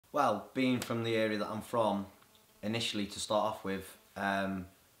Well, being from the area that I'm from, initially to start off with, I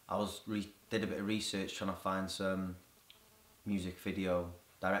did a bit of research trying to find some music video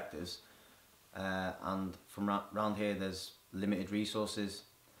directors, and from around here there's limited resources.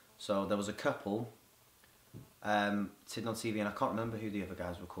 So there was a couple, TudnoTV, and I can't remember who the other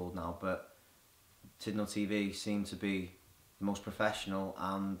guys were called now, but TudnoTV seemed to be the most professional,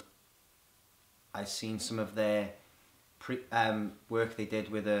 and I've seen some of their work they did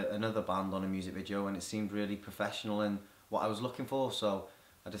with another band on a music video, and it seemed really professional and what I was looking for, so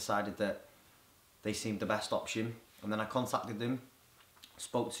I decided that they seemed the best option. And then I contacted them,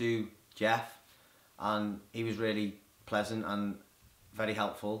 spoke to Jeff, and he was really pleasant and very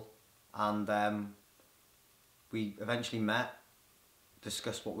helpful, and we eventually met,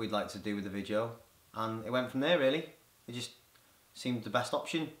 discussed what we'd like to do with the video, and it went from there really. It just seemed the best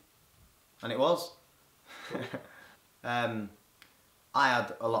option, and it was. I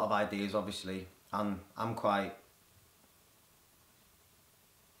had a lot of ideas obviously, and I've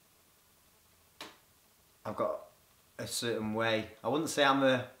got a certain way. I wouldn't say I'm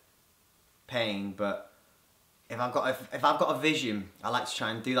a pain, but if I've got a vision, I like to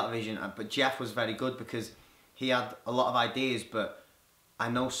try and do that vision. But Jeff was very good because he had a lot of ideas, but I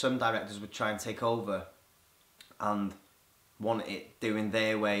know some directors would try and take over and want it doing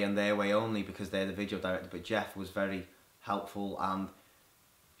their way and their way only because they're the video director. But Jeff was very helpful and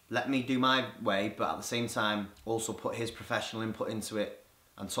let me do my way, but at the same time also put his professional input into it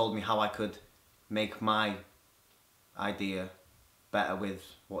and told me how I could make my idea better with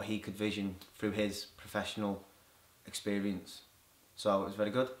what he could vision through his professional experience. So it was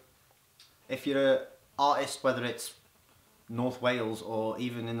very good. If you're an artist, whether it's North Wales or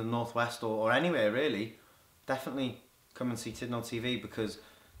even in the Northwest or anywhere really, definitely come and see TudnoTV because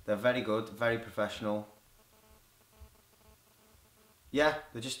they're very good, very professional. Yeah,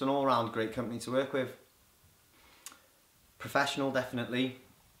 they're just an all-round great company to work with. Professional, definitely.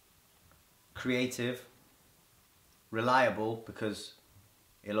 Creative. Reliable, because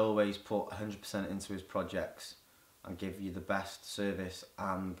he'll always put 100% into his projects and give you the best service,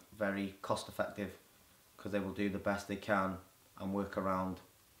 and very cost effective because they will do the best they can and work around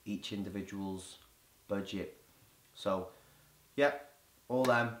each individual's budget. So yeah, all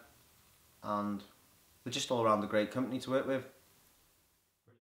them, and they're just all around a great company to work with.